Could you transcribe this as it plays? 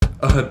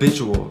a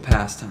habitual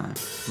pastime,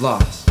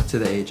 lost to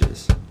the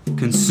ages,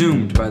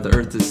 consumed by the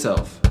earth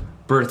itself,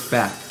 birthed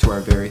back to our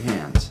very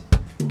hands.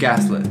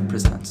 Gaslit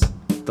presents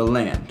The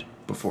Land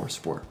Before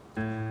Sport.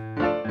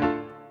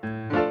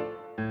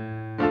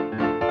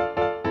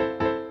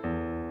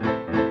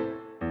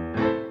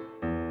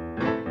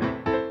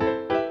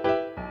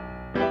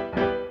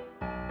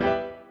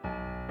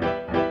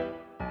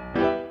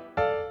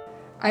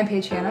 I'm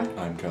Paige Hanna.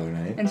 I'm Color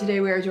Knight. And today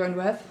we are joined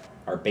with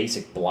Our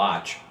basic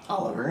blotch.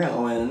 Oliver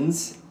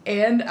Owens.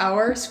 and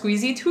our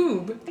squeezy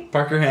tube.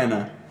 Parker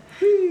Hanna.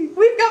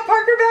 We've got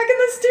Parker back in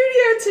the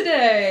studio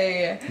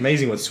today.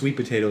 Amazing what sweet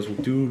potatoes will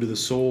do to the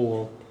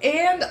soul.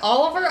 And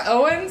Oliver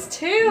Owens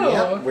too.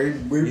 Yep, we're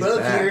He's both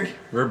back. here.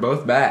 We're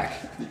both back.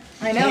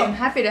 I know, I'm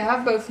happy to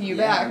have both of you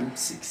back. I'm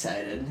just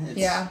excited. It's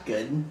Yeah.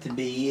 good to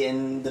be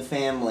in the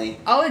family.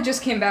 Ollie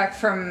just came back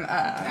from work.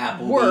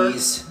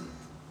 Applebee's.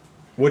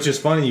 Which is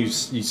funny, you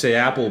say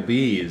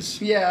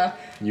Applebee's. Yeah.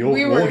 We'll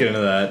get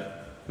into that.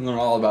 We'll learn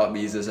all about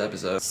bees this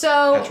episode.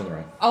 So, Catch on the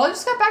right. Ollie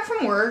just got back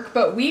from work,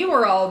 but we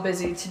were all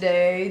busy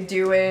today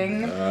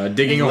doing...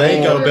 Digging a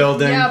Lego hole.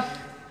 building. Yep.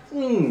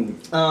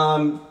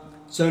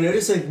 So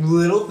notice a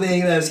little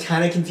thing that was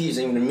kind of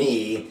confusing to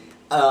me.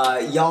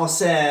 Y'all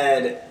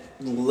said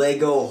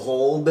Lego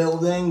hole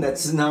building.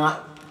 That's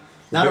not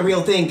a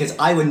real thing because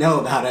I would know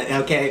about it.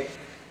 Okay.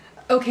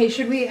 Okay,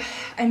 should we...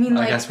 I mean,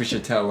 I like... guess we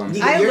should tell them.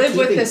 Yeah. I You're live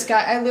with keeping- this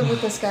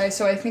guy,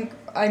 so I think...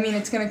 I mean,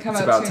 it's gonna come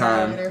It's out about sooner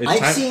time. or later.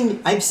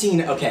 It's I've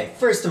seen, okay,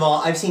 first of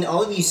all, I've seen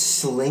all of you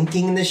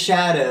slinking in the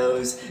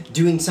shadows,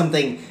 doing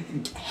something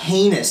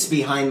heinous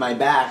behind my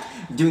back,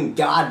 doing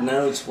God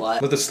knows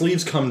what. Let the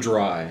sleeves come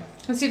dry.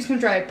 Let's see if it's gonna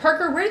dry.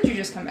 Parker, where did you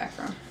just come back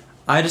from?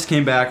 I just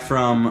came back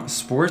from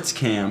sports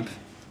camp,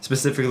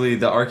 specifically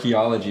the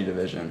archaeology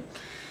division.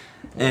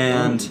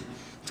 And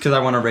because I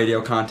won a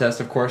radio contest,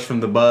 of course, from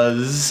The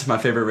Buzz, my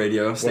favorite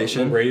radio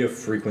station. What radio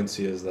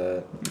frequency is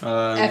that?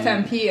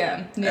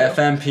 FMPM. No.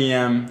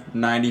 FMPM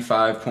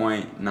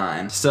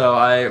 95.9. So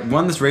I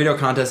won this radio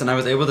contest and I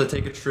was able to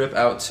take a trip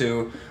out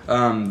to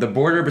the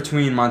border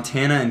between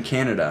Montana and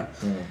Canada,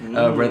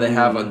 where they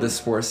have this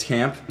sports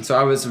camp. So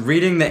I was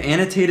reading the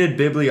annotated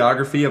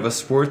bibliography of a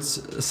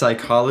sports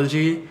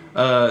psychology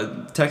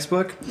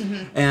textbook,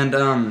 and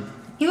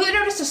You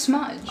noticed a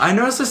smudge. I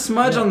noticed a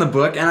smudge on the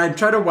book, and I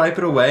tried to wipe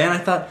it away, and I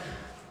thought,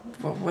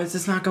 well, why is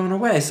this not going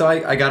away? So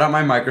I got out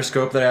my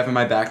microscope that I have in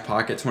my back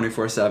pocket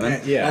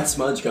 24/7. Yeah. That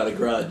smudge got a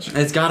grudge.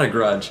 It's got a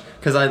grudge,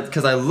 because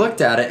I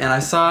looked at it, and I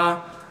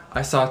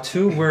saw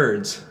two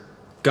words,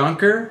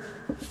 Gunker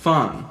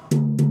Fun.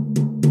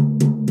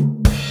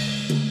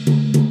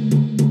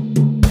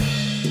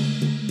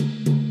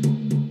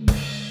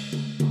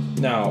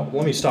 Now,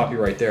 let me stop you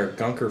right there.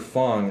 Gunker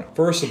Fung.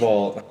 First of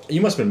all,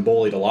 you must have been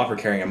bullied a lot for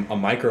carrying a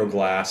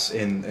microglass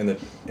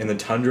in the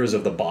tundras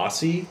of the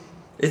Bossy.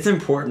 It's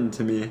important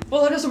to me.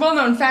 Well, it is a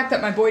well-known fact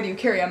that my boy do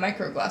carry a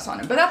microglass on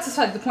him, but that's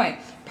aside the point.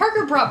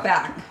 Parker brought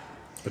back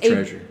A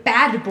treasure.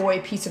 bad boy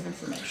piece of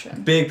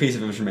information. Big piece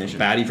of information.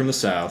 Baddie from the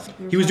South.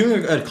 He was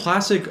doing a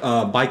classic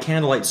by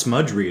candlelight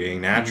smudge reading,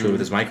 naturally,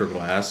 with his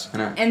microglass.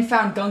 And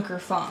found Gunker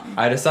Fung.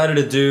 I decided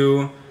to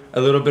do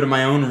a little bit of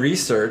my own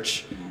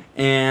research,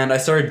 and I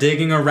started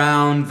digging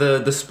around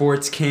the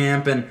sports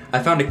camp, and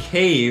I found a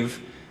cave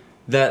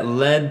that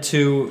led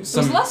to It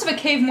some... was less of a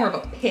cave, more of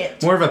a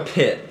pit. More of a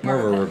pit. More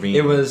of a ravine.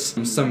 It was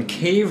some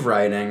cave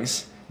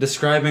writings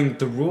describing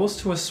the rules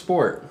to a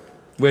sport,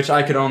 which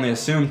I could only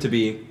assume to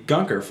be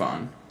Gunker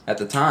Fun at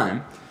the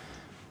time.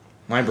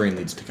 My brain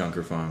leads to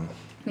Gunker Fung.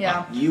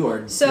 Yeah. You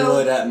are So-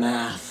 good at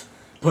math.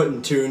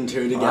 Putting two and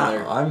two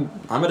together. Wow,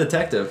 I'm a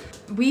detective.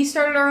 We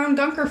started our own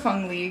Gunker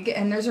Fung League,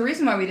 and there's a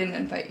reason why we didn't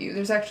invite you.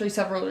 There's actually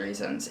several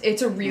reasons.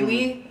 It's a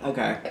really...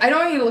 Okay. I don't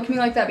want you to look at me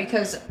like that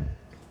because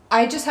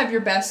I just have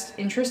your best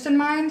interest in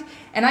mind,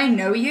 and I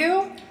know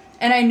you,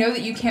 and I know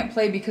that you can't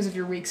play because of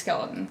your weak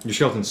skeleton. Your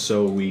skeleton's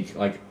so weak,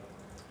 like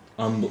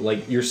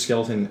your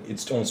skeleton,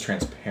 it's almost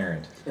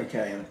transparent.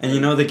 Okay. And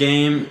you know the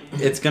game,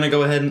 it's gonna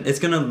go ahead and it's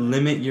gonna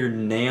limit your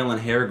nail and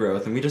hair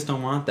growth, and we just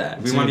don't want that.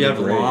 It's We want you to gonna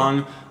have be great.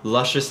 long,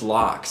 luscious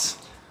locks.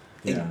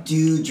 I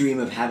do dream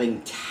of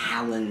having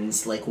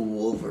talons like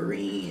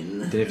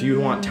Wolverine. And if you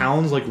want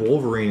talons like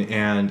Wolverine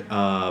and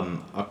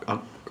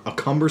a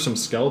cumbersome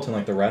skeleton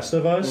like the rest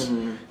of us,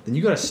 then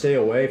you gotta stay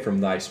away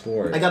from thy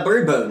sport. I got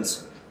bird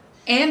bones.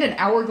 And an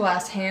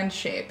hourglass hand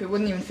shape. It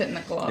wouldn't even fit in the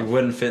It glove.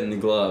 wouldn't fit in the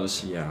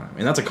gloves. Yeah,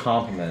 and that's a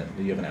compliment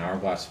that you have an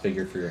hourglass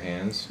figure for your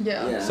hands.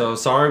 Yeah. Yeah. So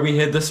sorry we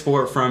hid the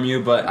sport from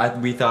you, but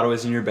we thought it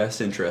was in your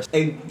best interest.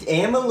 I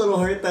am a little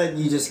hurt that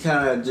you just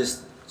kind of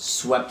just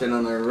swept it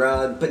on the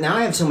rug, but now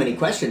I have so many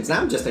questions. Now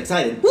I'm just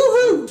excited.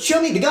 Woohoo!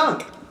 Show me the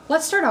gunk!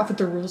 Let's start off with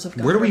the rules of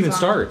Gunker Where do we even Fung.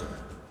 start?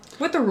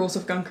 With the rules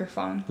of Gunker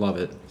Fung. Love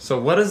it. So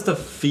what does the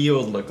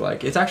field look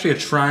like? It's actually a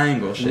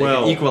triangle shape,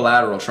 Well- an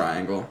equililateral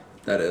triangle.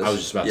 That is. I was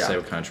just about Yeah. to say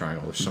what kind of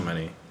triangle. There's so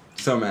many.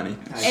 So many.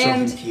 I'm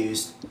And- so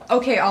confused.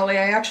 Okay, Ollie,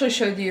 I actually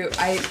showed you,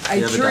 I You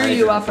have a drew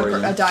you diagram up for you.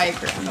 a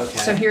diagram. Okay.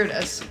 So here it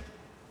is.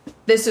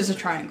 This is a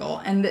triangle,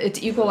 and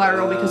it's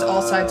equilateral because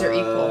all sides are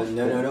equal.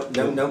 No.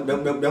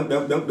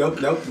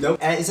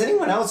 Is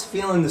anyone else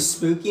feeling the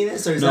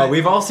spookiness? Or is No,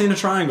 we've all seen a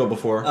triangle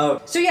before.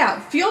 Oh. So yeah,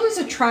 field is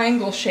a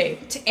triangle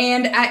shaped,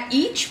 and at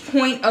each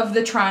point of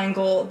the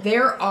triangle,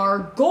 there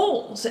are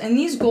goals, and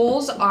these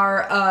goals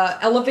are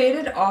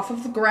elevated off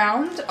of the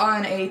ground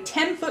on a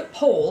 10-foot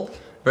pole.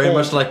 Very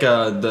much like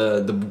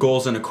the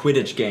goals in a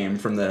Quidditch game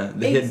from the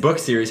hit book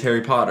series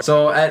Harry Potter.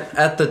 So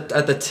at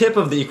the tip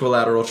of the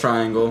equilateral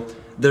triangle,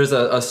 there's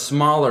a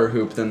smaller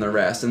hoop than the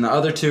rest, and the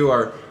other two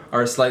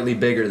are slightly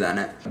bigger than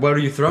it. What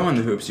do you throw in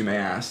the hoops, you may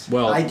ask?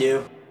 Well, I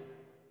do.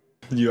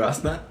 You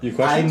asked that? You have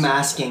questions? I'm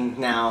asking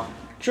now.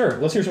 Sure.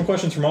 Let's hear some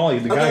questions from Ollie,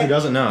 the guy who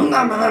doesn't know.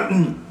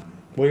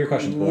 What are your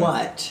questions, boy?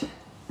 What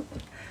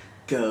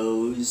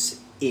goes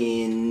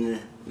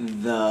in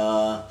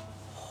the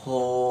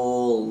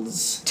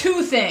holes?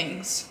 Two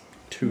things.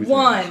 Two things.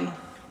 One,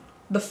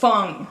 the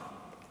fung.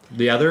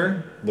 The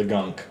other, the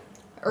gunk.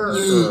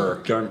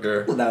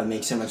 Gunker. Well, that would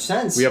make so much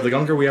sense. We have the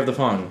gunker, we have the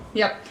fung.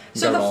 Yep.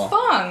 So Got it the all.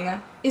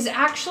 fung is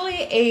actually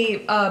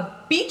a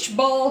beach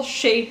ball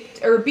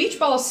shaped or beach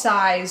ball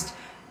sized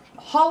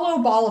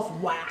hollow ball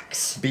of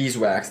wax.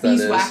 Beeswax, that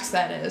is. Beeswax,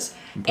 that is.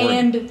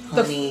 Important. And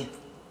honey.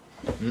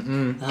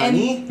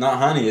 Honey? Not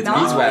honey, it's No.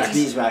 beeswax. It's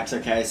beeswax,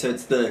 okay. So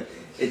it's the...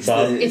 It's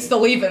Bug. the... it's the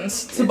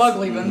leavens. It's the bug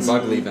leavens.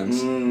 Bug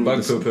leavings.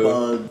 Bug poo-poo.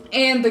 bug.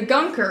 And the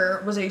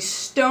gunker was a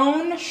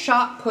stone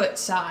shot put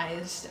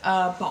sized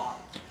ball.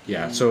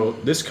 Yeah, so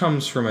this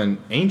comes from an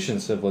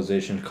ancient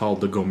civilization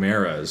called the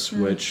Gomeras,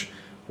 which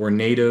were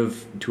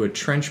native to a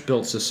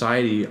trench-built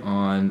society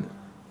on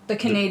The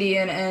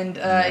Canadian and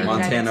Montana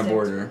United States.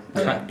 border.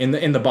 Okay.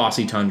 in the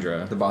bossy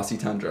tundra. The bossy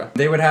tundra.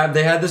 They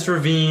had this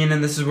ravine,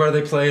 and this is where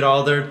they played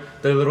all their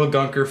little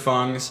gunker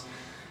fungs.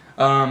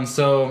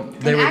 So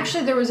they And would,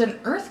 actually, there was an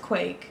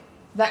earthquake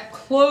that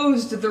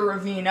closed the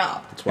ravine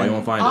up. That's why you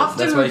won't find it. Often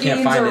That's why you can't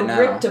ravines find are it now.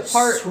 ripped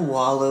apart.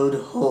 Swallowed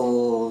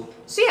whole.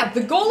 So yeah,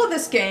 the goal of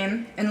this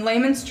game, in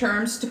layman's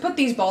terms, to put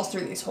these balls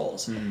through these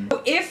holes.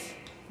 So if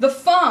the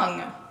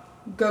fung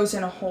goes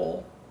in a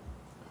hole,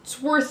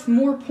 it's worth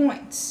more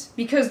points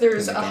because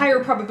there's a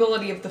higher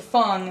probability of the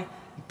fung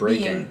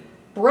being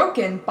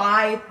broken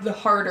by the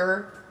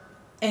harder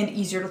and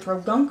easier to throw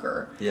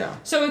gunker. Yeah.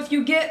 So if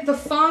you get the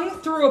fung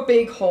through a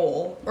big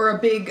hole or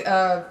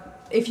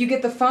if you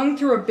get the fung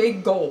through a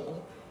big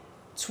goal,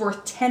 it's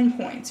worth 10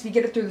 points. If you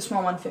get it through the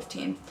small one,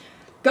 15.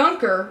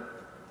 Gunker,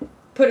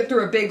 put it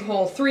through a big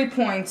hole, 3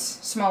 points,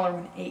 smaller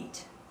one,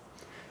 8.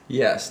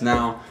 Yes.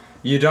 Now,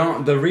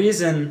 the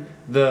reason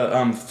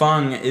the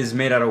fung is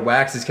made out of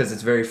wax is because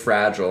it's very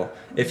fragile.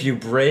 If you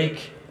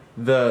break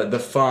the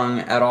fung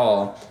at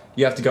all,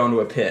 you have to go into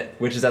a pit,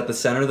 which is at the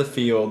center of the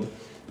field,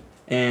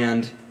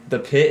 and the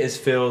pit is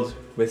filled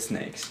with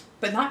snakes.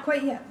 But not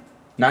quite yet.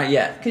 Not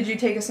yet. Could you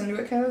take us into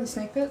it, Kyler, the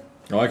snake pit?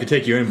 Oh, I could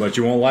take you in, but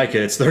you won't like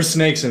it. There's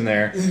snakes in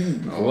there.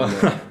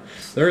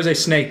 There is a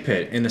snake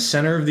pit in the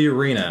center of the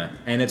arena,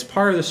 and it's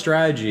part of the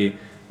strategy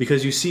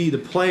because you see the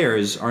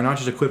players are not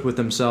just equipped with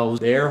themselves,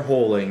 they're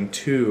holding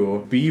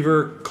two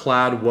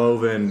beaver-clad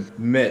woven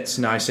mitts.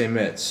 Now I say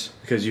mitts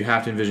because you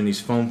have to envision these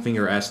foam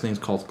finger-esque things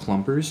called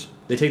clumpers.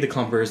 They take the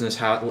clumpers,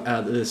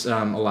 and this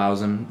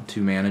allows them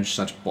to manage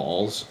such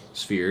balls,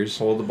 spheres.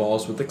 Hold the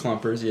balls with the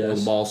clumpers, yes. Hold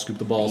the balls, scoop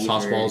the balls,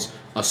 toss Beaver. balls,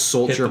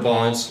 assault Hit your the balls.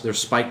 opponents. They're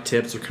spiked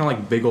tips. They're kind of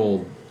like big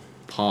old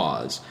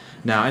paws.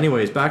 Now,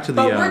 anyways, back to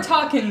the... But we're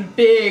talking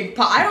big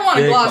I don't want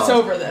to Big gloss balls.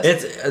 over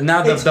this. It's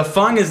now the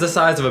fung is the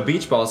size of a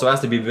beach ball, so it has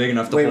to be big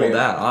enough to hold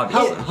that.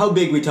 Obviously. How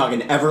big we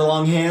talking?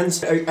 Everlong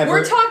hands?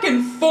 We're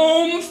talking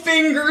foam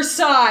finger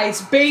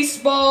size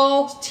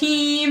baseball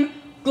team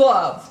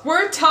glove.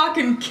 We're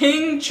talking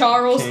King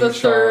Charles King III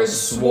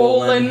Charles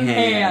swollen swollen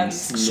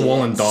hands.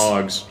 swollen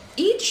dogs.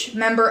 Each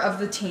member of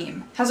the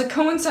team has a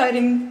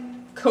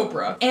coinciding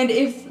cobra, and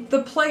if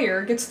the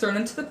player gets thrown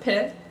into the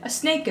pit, a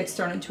snake gets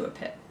thrown into a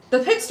pit. The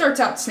pit starts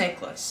out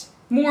snakeless.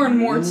 More and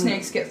more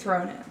snakes get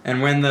thrown in.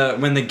 And when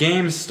the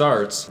game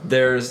starts,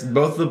 there's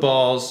both the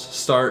balls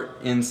start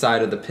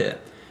inside of the pit,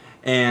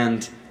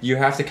 and you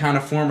have to kind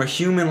of form a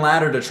human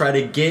ladder to try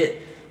to get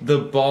the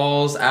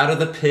balls out of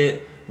the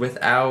pit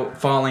without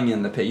falling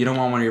in the pit. You don't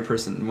want one of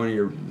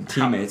your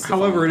teammates. to fall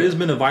However, in it the has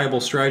been a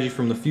viable strategy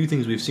from the few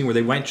things we've seen where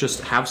they might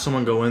just have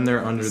someone go in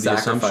there under the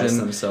Sacrifice assumption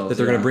themselves, that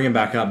they're going yeah. to bring him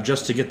back up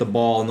just to get the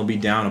ball, and they'll be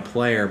down a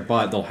player,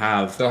 but they'll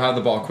have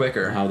the ball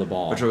quicker. They'll have the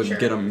ball. which would Sure.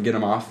 get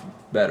them off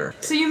better.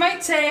 So you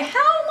might say,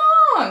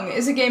 how long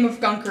is a game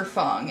of Gunker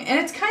Fung? And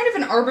it's kind of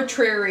an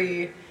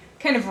arbitrary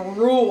kind of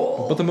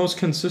rule. But the most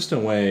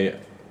consistent way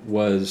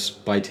was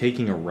by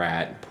taking a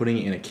rat, putting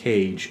it in a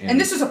cage,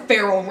 And this is a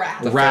feral rat.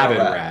 rabid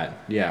feral rat.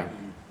 Yeah.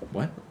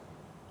 What?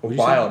 What did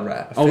you Wild say?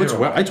 rat. Oh, it's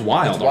Feral. it's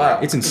wild. It's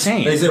wild. It's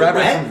insane. They Is it grabbed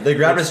wet? it. They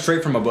grabbed it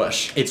straight from a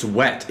bush. It's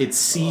wet. It's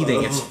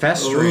seething. It's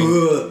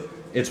festering.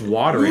 It's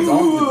watering.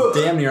 It's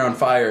damn near on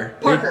fire.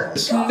 Parker,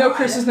 no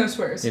curses, no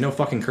swears. No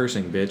fucking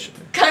cursing, bitch.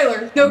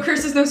 Kyler, no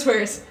curses, no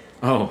swears.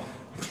 Oh,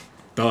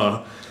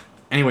 duh.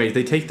 Anyway,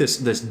 they take this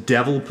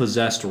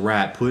devil-possessed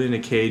rat, put it in a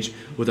cage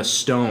with a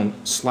stone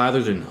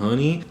slathered in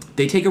honey.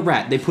 They take a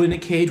rat, they put it in a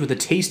cage with a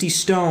tasty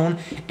stone,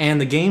 and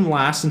the game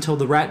lasts until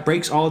the rat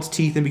breaks all its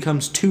teeth and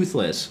becomes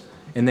toothless.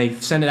 And they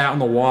send it out in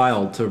the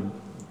wild to,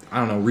 I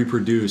don't know,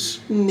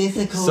 reproduce.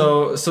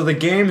 Mythical. So the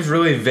games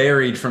really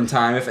varied from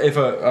time. If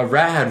a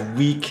rat had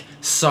weak,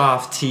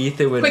 soft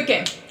teeth, it would... Quick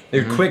game.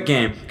 Quick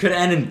game. Could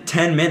end in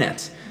 10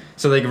 minutes.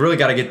 So they really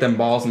got to get them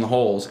balls in the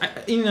holes.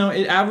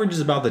 It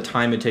averages about the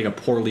time it'd take a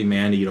poorly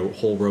man to eat a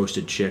whole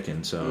roasted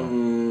chicken,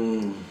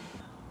 so...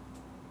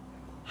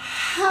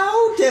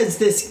 How does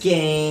this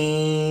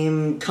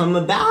game come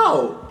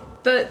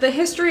about? The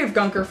history of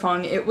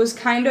Gunkerfung, it was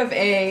kind of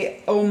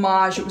a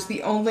homage. It was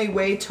the only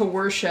way to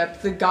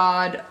worship the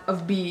god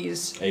of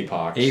bees.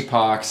 Apox.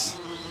 Apox.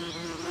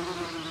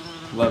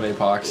 Love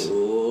Apox.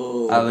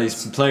 Ooh. At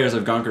least players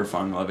of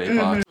Gunkerfung love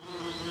Apox.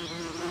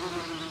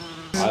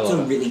 That's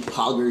a really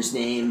pogger's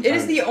name. It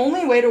is the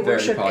only way to Very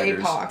worship poggers.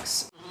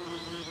 Apox.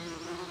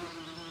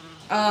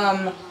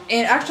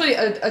 And actually,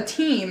 a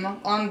team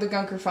on the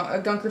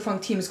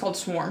Gunkerfung team is called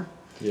Swarm.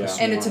 Yeah.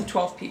 And it's of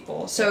 12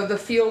 people. So the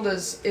field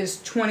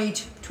is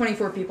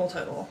 24 people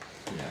total.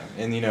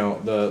 Yeah. And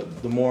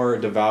the more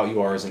devout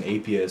you are as an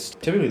atheist,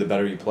 typically the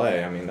better you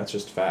play. I mean, that's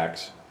just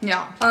facts.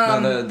 Yeah.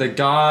 The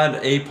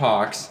god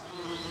Apox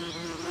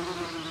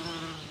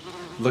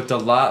looked a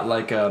lot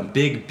like a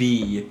big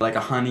bee, like a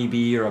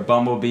honeybee or a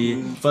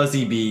bumblebee,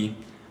 fuzzy bee,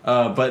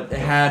 but it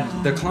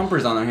had the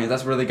clumpers on their hands.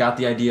 That's where they got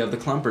the idea of the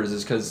clumpers,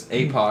 is because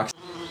Apox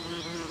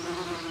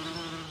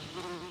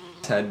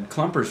had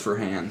clumpers for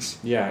hands.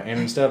 Yeah, and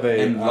instead of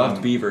And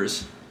loved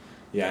beavers.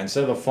 Yeah,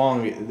 instead of a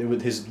fung,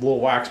 his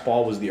little wax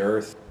ball was the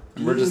earth.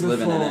 We're just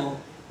living in it.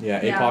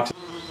 Yeah, Yeah. Apox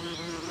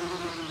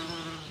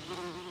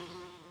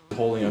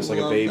holding us like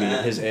a Love baby,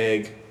 that. his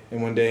egg,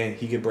 and one day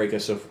he could break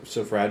us so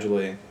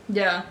fragilely.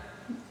 Yeah.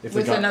 If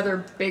With the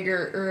another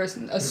bigger or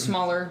a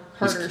smaller,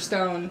 harder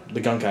stone.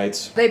 the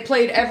Gunkites. They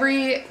played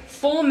every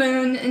full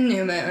moon and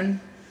new moon.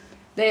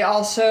 They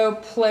also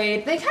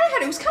played. It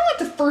was kind of like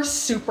the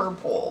first Super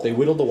Bowl. They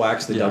whittled the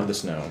wax, they Yeah. dug the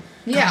snow.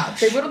 Yeah,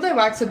 they whittled their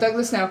wax, they dug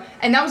the snow,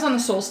 and that was on the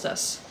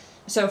solstice.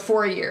 So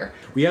for a year.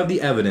 We have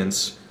the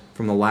evidence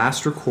from the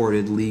last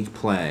recorded league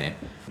play.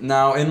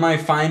 Now, in my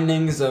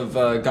findings of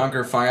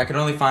Gunkerfung, I could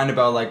only find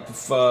about like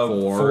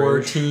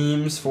four-ish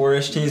teams,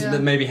 Yeah.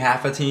 maybe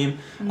half a team.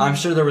 I'm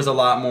sure there was a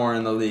lot more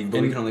in the league,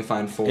 but we can only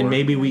find 4. And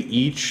maybe we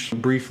each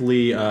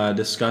briefly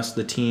discussed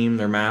the team,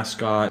 their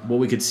mascot, what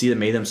we could see that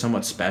made them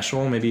somewhat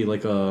special. Maybe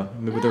what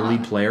their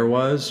lead player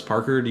was.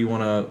 Parker, do you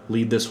want to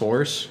lead this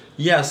horse?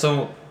 Yeah,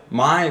 so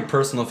my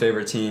personal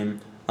favorite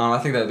team, I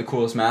think that the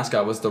coolest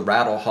mascot was the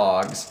Rattle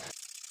Hogs.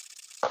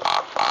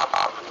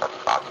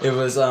 It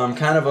was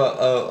kind of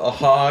a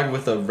hog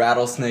with a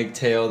rattlesnake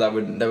tail that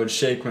would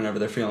shake whenever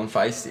they're feeling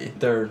feisty.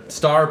 Their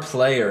star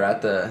player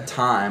at the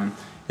time,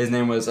 his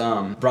name was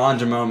Bron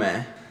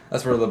Jamome.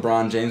 That's where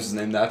LeBron James was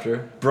named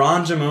after.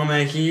 Bron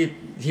Jamome,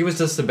 he was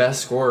just the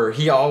best scorer.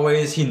 He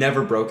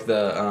never broke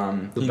the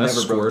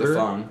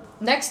thong.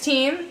 Next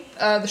team,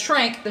 the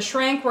Shrank. The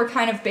Shrank were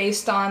kind of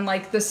based on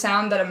like the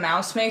sound that a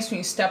mouse makes when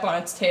you step on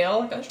its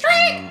tail. It goes,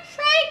 Shrank!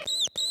 Shrank!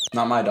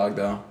 Not my dog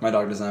though. My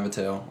dog doesn't have a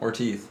tail or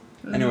teeth.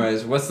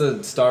 Anyways, what's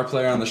the star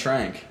player on the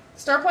Shrank?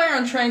 Star player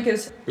on Shrank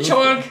is Oof.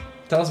 Chunk.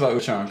 Tell us about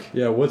Uchunk.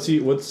 Yeah, what's the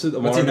What's he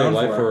modern known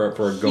life for?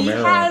 for a He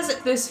Gomero? has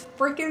this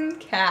freaking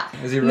calf.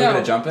 Is he really good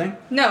at jumping?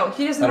 No,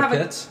 he doesn't Out of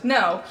have pits?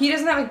 No, he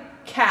doesn't have a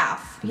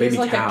calf. He Baby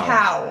has like cow. a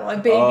cow, a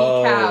baby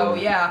Oh. cow.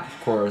 Yeah.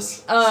 Of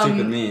course. Um,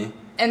 Stupid me.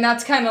 And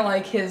that's kind of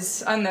like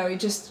his. I don't know. He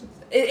just.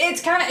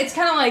 It's kind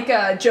of like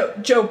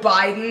Joe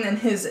Biden and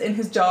his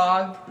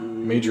dog,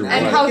 Major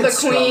and what? how Like the it's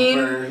queen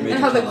Scrumper. and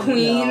how the Major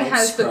queen Tom.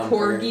 has the Scrumper.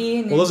 corgi.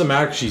 And Well, it doesn't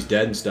matter because she's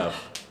dead and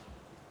stuff.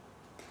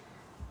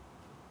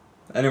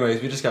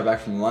 Anyways, we just got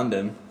back from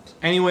London.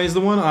 Anyways, the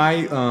one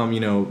I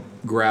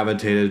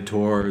gravitated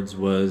towards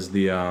was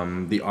the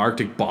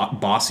Arctic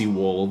bossy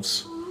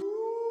wolves.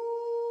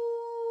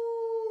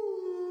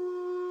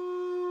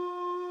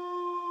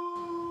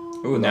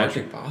 Ooh, the Natu-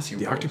 Arctic Bossy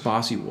The Wolves. Arctic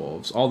bossy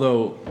wolves.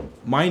 Although,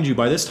 mind you,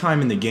 by this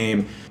time in the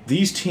game,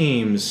 these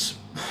teams,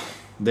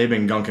 they've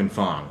been gunking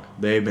fong.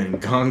 They've been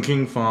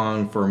gunking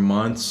fong for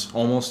months,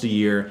 almost a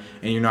year,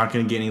 and you're not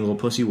going to get any little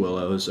pussy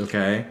willows,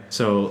 okay?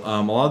 So, a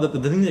lot of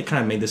the thing that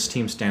kind of made this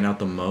team stand out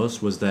the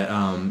most was that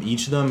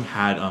each of them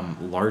had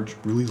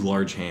really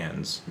large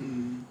hands.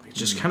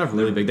 Just kind of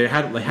really big. They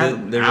had They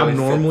really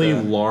abnormally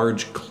fit the-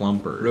 large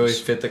clumpers. Really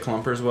fit the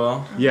clumpers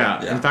well.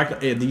 Yeah, Yeah. in fact,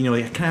 they kind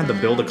of have to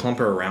build a clumper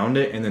around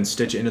it and then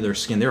stitch it into their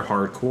skin. They're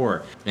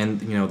hardcore. And,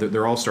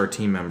 their all-star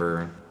team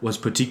member was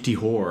Petit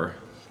Tihor.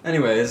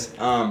 Anyways,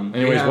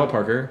 What,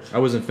 Parker? I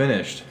wasn't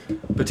finished.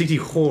 Petit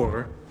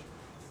Tihor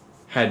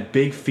had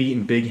big feet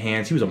and big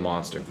hands. He was a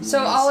monster. So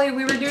Ollie,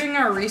 we were doing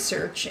our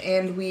research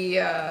and we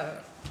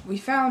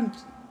found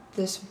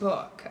this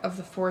book of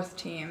the fourth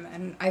team,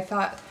 and I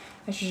thought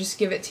I should just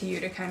give it to you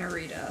to kind of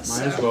read us.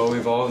 Might as well.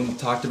 We've all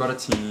talked about a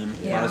team.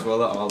 Yeah. Might as well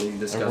let Ollie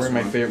discuss I'm wearing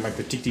one. my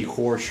Petit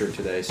Tihor shirt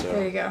today, so.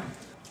 There you go.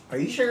 Are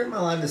you sure I'm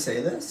allowed to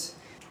say this?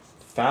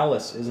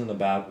 Phallus isn't a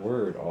bad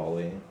word,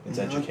 Ollie. It's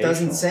educational. It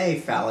doesn't say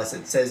phallus.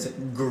 It says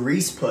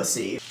grease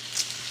pussy.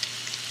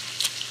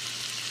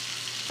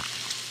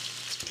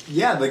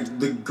 Yeah,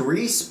 the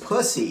grease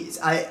pussies.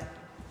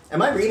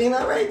 Am I reading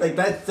that right? Like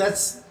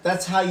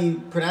that's how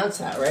you pronounce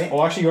that, right?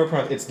 Oh, actually, you're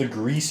pronounced. It's the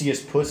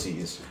greasiest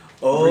pussies.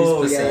 Oh,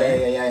 Grease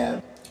pussy.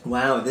 yeah.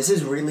 Wow, this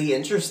is really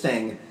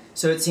interesting.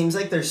 So it seems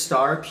like their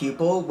star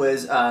pupil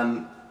was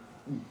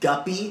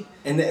Guppy,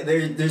 and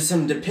there's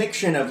some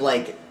depiction of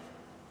like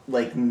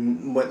what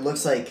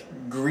looks like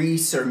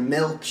grease or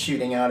milk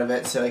shooting out of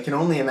it. So I can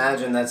only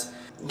imagine it's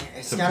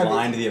To gotta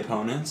blind be, the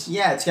opponents.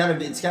 yeah, it's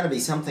gotta be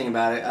something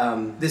about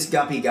it. This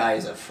Guppy guy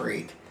is a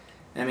freak.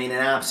 I mean, an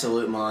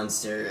absolute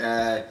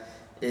monster.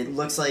 It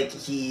looks like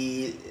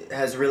he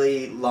has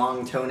really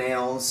long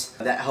toenails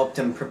that helped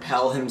him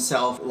propel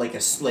himself like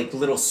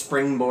little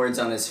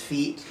springboards on his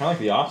feet. Kind of like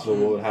the opposite of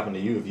what would happen to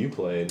you if you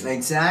played.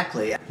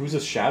 Exactly. Who's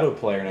this shadow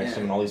player next to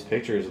him in all these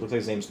pictures? It looks like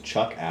his name's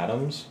Chuck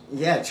Adams.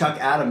 Yeah, Chuck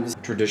Adams.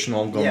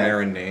 Traditional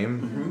Gomeran name.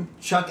 Mm-hmm.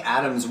 Chuck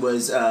Adams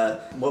was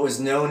what was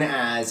known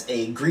as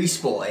a grease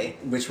boy,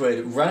 which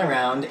would run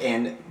around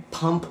and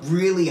pump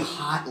really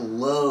hot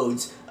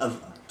loads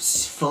of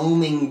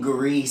foaming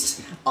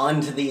grease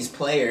onto these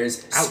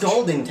players,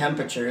 scalding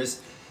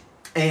temperatures,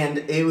 and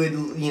it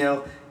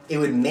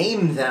would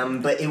maim them,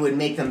 but it would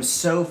make them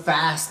so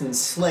fast and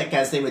slick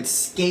as they would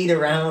skate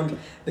around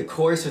the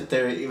course with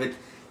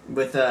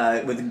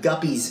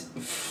Guppy's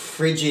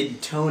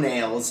frigid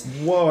toenails.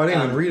 Whoa, I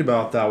didn't even read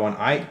about that one.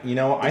 I think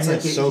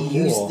it's so he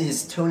cool. used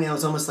his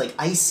toenails almost like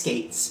ice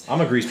skates.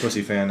 I'm a Grease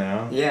Pussy fan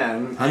now. Yeah.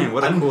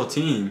 What a cool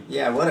team.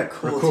 Yeah, what a What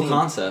cool a cool team.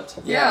 concept.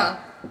 Yeah.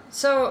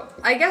 So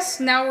I guess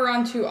now we're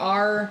on to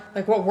our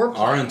what we're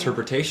playing. Our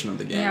interpretation of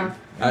the game. Yeah.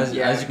 As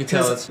you can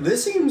tell, it's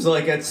This seems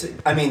like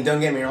I mean,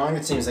 don't get me wrong,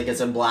 it seems like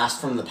it's a blast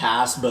from the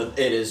past, but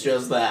it is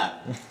just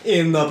that.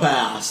 In the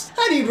past.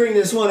 How do you bring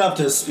this one up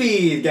to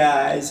speed,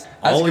 guys?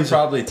 as you can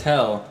probably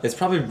tell, it's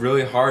probably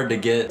really hard to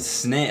get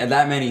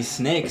that many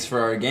snakes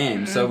for our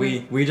game. So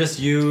we just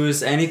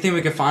use anything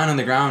we could find on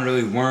the ground,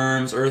 really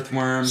worms,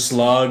 earthworms.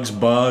 Slugs,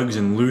 bugs,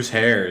 and loose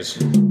hairs.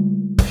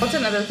 What's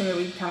another thing that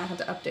we kind of had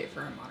to update for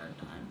our modern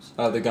times?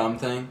 Oh, the gum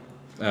thing?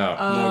 Oh.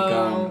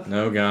 No gum.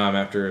 No gum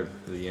after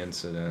the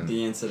incident.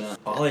 The incident.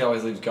 Ollie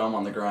always leaves gum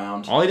on the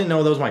ground. Ollie didn't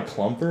know that was my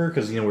clumper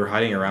because we were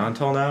hiding around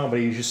until now, but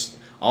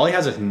Ollie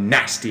has a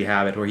nasty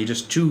habit where he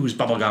just chews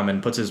bubblegum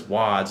and puts his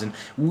wads in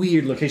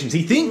weird locations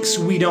he thinks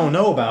we don't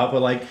know about,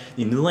 but like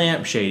in the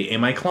lampshade,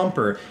 in my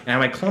clumper, and I have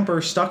my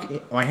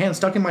clumper my hand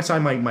stuck in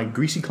my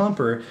greasy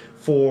clumper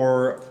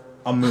for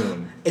a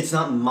moon. It's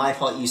not my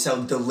fault you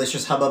sell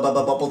delicious hubba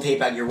bubba bubble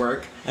tape at your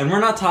work. And we're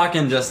not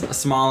talking just a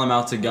small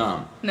amount of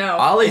gum. No.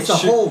 Ollie It's the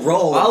whole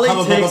roll of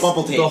hubba bubba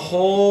bubble tape. The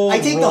whole I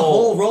take the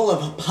whole roll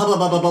of hubba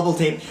bubba bubble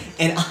tape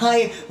and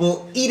I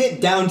will eat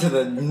it down to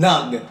the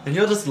nug. And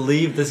you'll just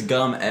leave this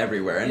gum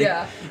everywhere. And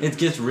it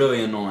gets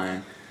really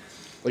annoying.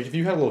 Like, if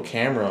you had a little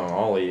camera on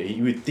Ollie,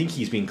 you would think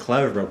he's being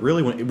clever, but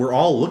really, when we're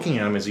all looking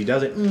at him as he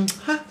does it,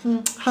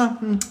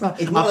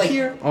 It's more up like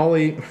here,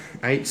 Ollie.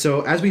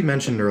 So, as we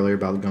mentioned earlier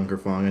about the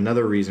Gunkerfong,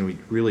 another reason we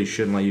really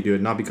shouldn't let you do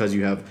it, not because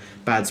you have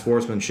bad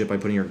sportsmanship by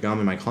putting your gum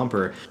in my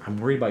clumper. I'm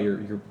worried about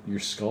your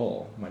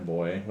skull, my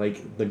boy.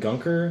 Like, the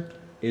Gunker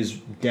is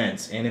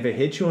dense, and if it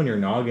hits you on your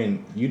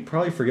noggin, you'd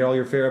probably forget all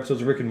your favorite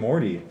episodes of Rick and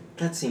Morty.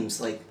 that seems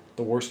like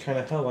The worst kind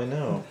of hell, I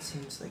know.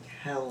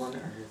 hell on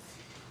earth.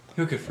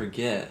 Who could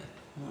forget?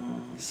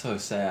 So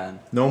sad.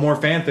 No more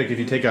fanfic if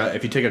you take a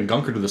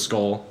Gunker to the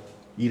skull.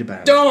 Eat a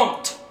bad.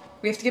 Don't!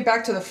 We have to get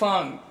back to the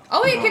fung.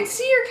 Ollie, I can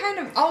see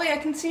I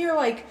can see your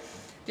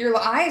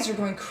eyes are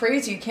going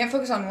crazy. You can't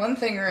focus on one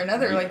thing or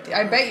another. Like,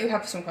 I bet you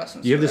have some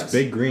questions. You have for this us.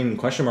 big green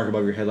question mark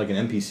above your head like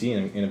an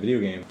NPC in a video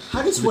game.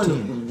 How does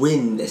one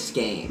win this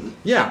game?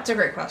 Yeah. It's a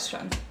great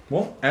question.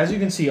 Well, as you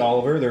can see,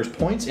 Oliver, there's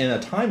points and a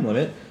time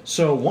limit.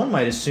 So one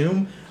might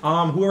assume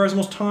whoever has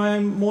most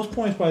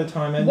points by the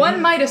time ending.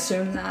 One might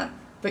assume that,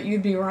 but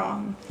you'd be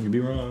wrong. You'd be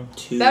wrong.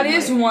 That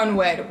is one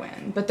way to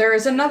win, but there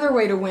is another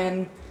way to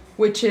win,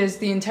 which is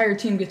the entire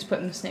team gets put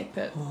in the snake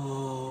pit.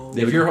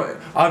 If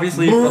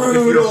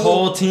your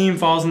whole team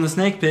falls in the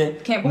snake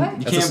pit, Can't play.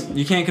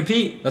 you can't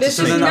compete. This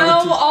is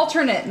no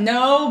alternate,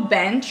 no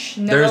bench,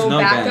 There's no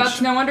backups,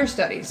 bench. no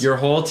understudies. Your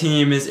whole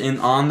team is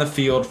on the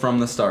field from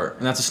the start.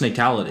 And that's a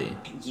snaketality.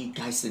 You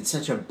guys did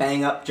such a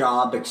bang up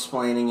job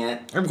explaining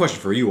it. I have a question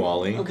for you,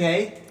 Ollie.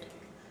 Okay.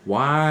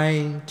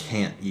 Why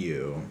can't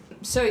you?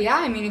 So yeah,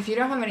 I mean, if you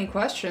don't have any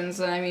questions,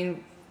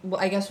 then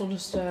I guess we'll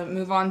just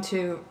move on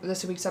to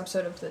this week's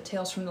episode of the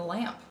Tales from the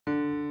Lamp.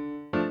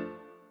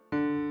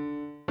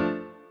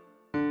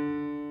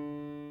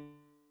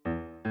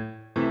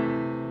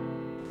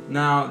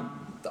 Now,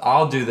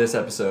 I'll do this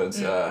episode's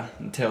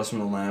Tales from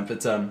the Lamp.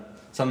 It's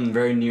something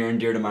very near and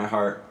dear to my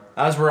heart.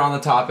 As we're on the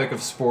topic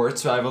of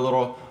sports, I have a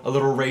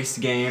little race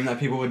game that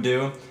people would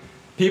do.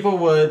 People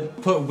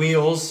would put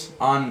wheels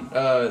on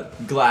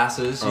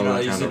glasses,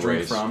 they used to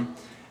drink from,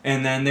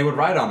 and then they would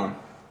ride on them.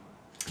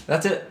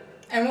 That's it.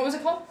 And what was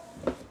it called?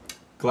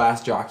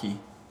 Glass jockey.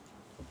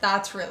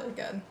 That's really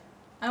good.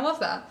 I love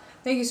that.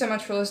 Thank you so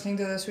much for listening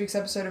to this week's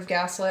episode of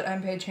Gaslit.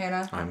 I'm Paige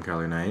Hanna. I'm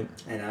Kyler Knight.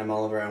 And I'm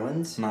Oliver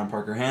Owens. And I'm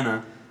Parker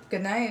Hanna.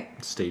 Good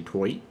night. Stay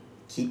tight.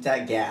 Keep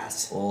that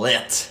gas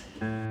Lit.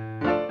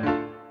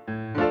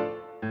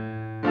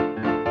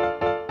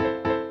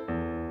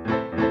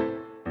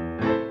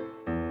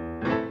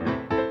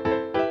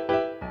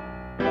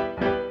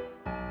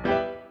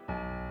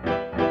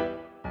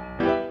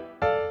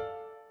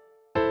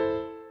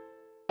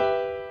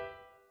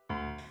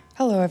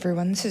 Hello,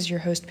 everyone. This is your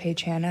host,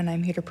 Paige Hanna, and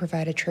I'm here to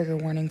provide a trigger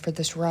warning for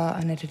this raw,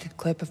 unedited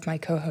clip of my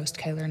co-host,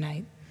 Kyler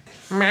Knight.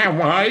 My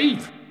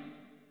wife.